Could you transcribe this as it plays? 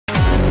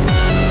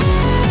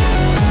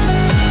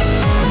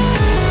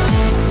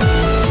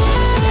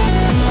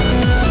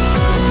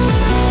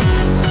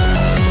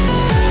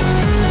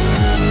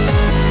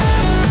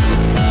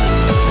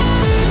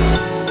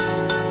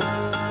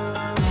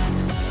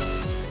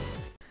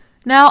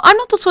Now, I'm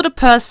not the sort of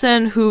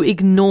person who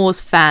ignores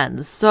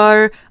fans,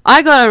 so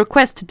I got a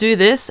request to do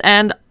this,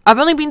 and I've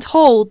only been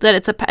told that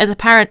it's a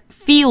parent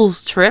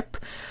feels trip,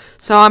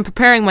 so I'm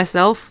preparing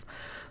myself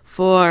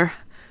for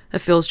a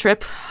feels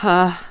trip.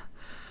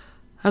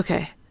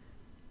 Okay.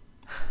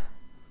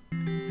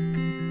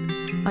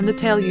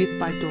 Undertale Youth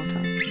by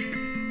Daughter.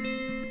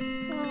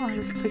 Oh,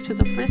 there's pictures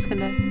of Frisk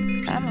and their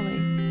family.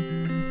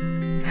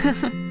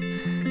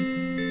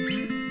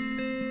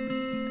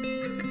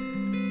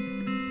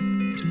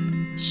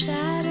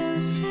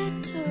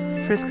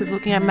 Frisk is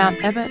looking at Mount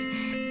Ebott. Is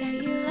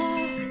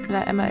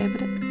that Emma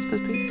Ebott? It's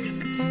supposed to be.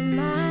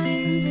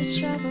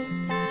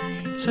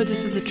 So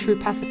this is the true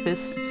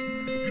pacifists.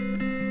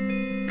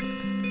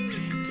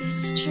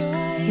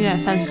 Yeah,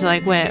 Santa's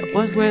like, where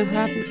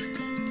happened?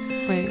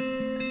 Wait.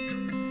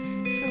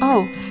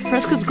 Oh,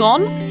 Frisk is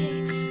gone?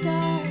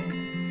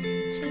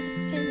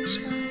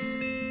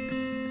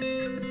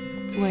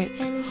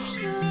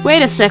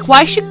 Wait a sec.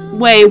 Why is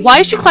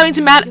she climbing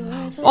to Mount?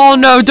 Oh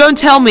no, don't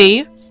tell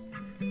me.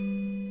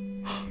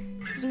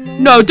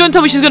 No, don't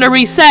tell me she's gonna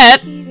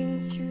reset.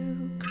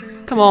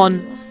 Come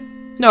on.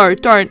 No,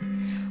 don't.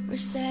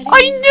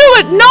 I knew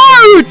it!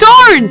 No,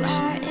 don't!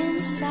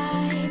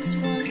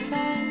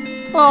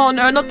 Oh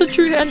no, not the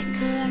true end.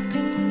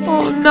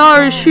 Oh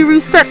no, she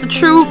reset the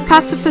true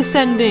pacifist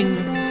ending.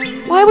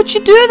 Why would she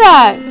do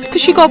that?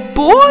 Because she got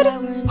bored?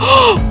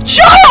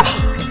 Chara!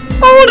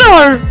 Oh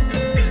no!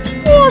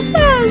 Oh,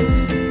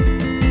 Sans!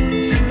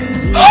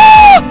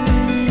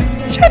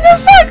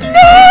 Chara's like,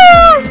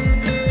 no!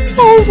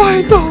 Oh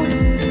my god.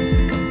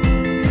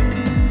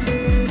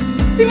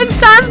 Even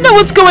Sans know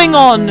what's going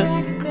on!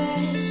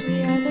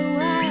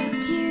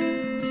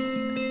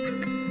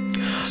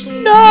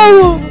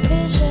 No!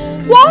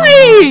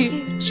 Why?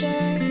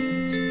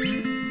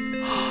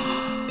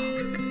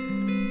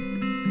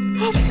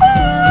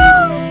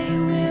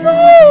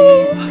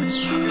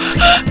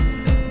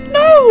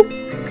 No!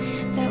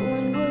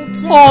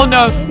 Oh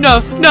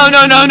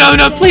no,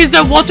 no, please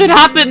don't watch it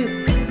happen!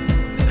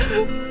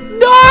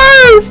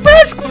 No!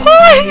 Frisk,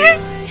 why?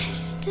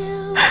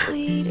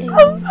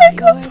 Oh my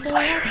god,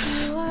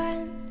 please!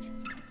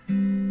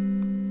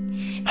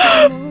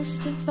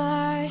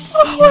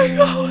 Oh my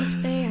god!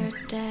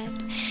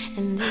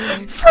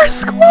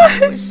 Frisk, why?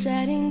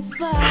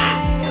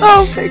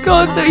 Oh my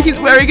god, no, he's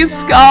wearing a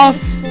scarf!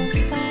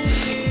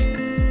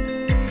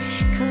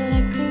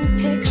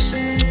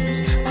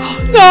 Oh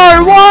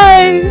no, why?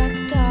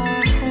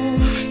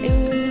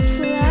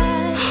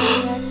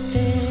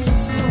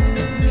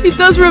 He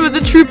does remember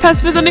the true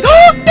pacifist ending.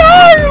 Oh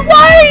no!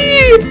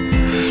 Why?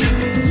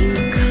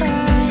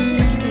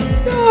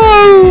 No!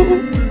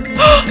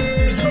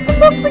 The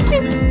monster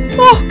keep.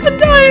 Oh, I'm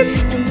dying!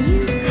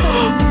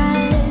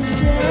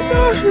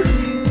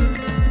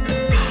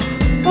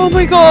 Oh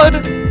my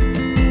god!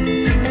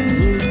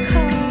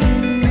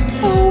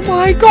 Oh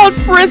my god,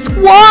 Frisk,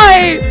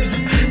 why?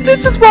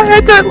 This is why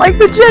I don't like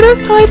the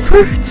genocide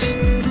fruits.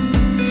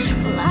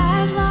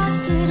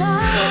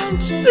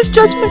 This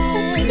judgment.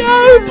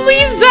 No,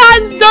 please,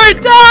 Sans,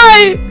 don't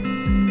die!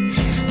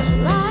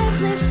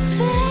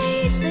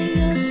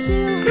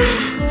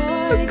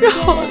 Oh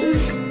god.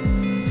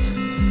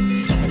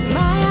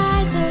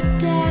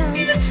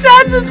 Even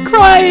Sans is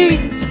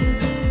crying.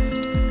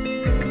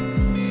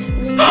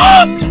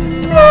 No!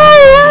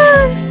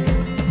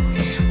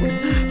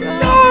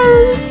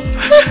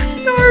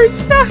 No,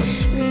 Sans.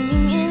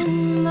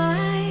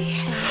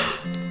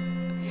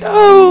 No!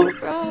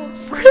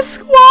 Frisk,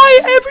 why?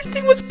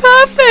 Everything was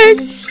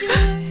perfect!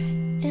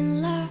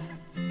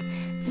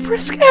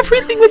 Frisk,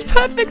 everything was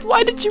perfect!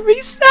 Why did you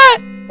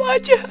reset? Why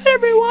did you hurt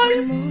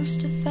everyone?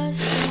 Most of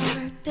us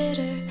are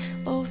bitter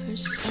over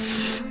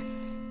someone.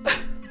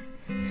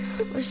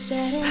 We're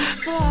setting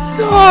fire.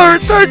 No,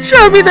 don't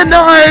show me the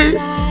knife!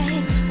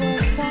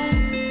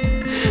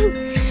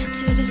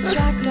 To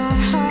distract our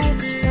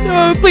hearts from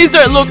no, please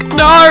don't look!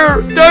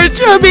 No! Don't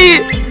show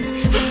me!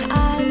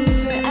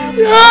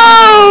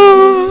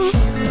 No!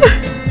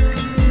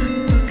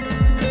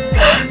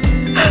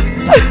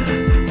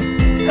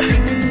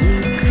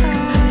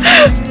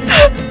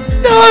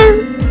 No!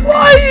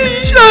 Why are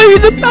you showing me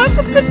the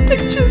pacifist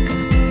pictures?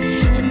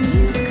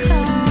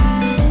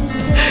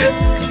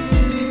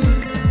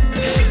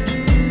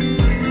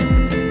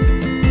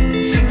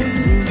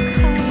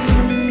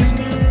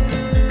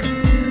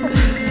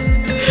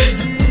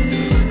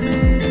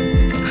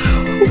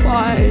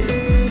 Why?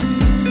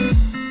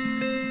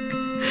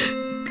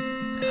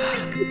 I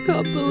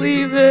can't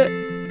believe it.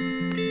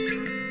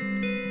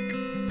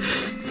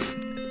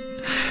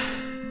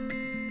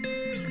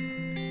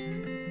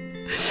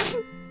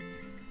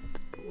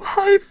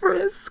 Why,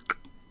 Frisk?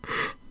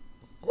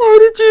 Why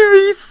did you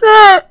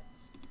reset?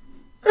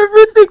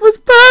 Everything was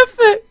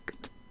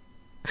perfect.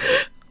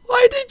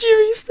 Why did you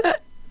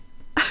reset?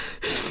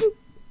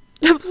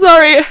 I'm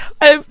sorry.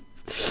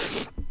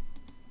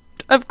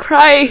 I'm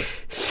crying.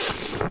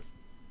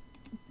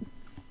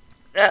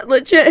 That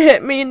legit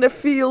hit me in the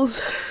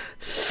feels.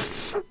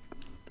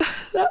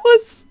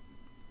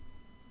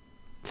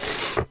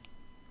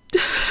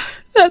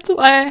 That's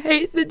why I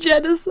hate the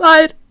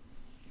genocide.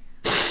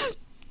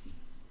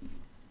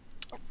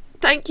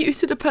 Thank you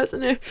to the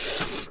person who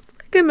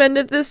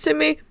recommended this to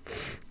me.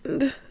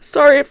 And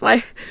sorry if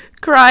my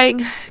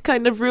crying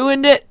kind of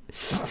ruined it.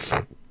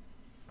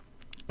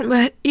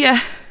 But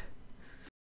yeah.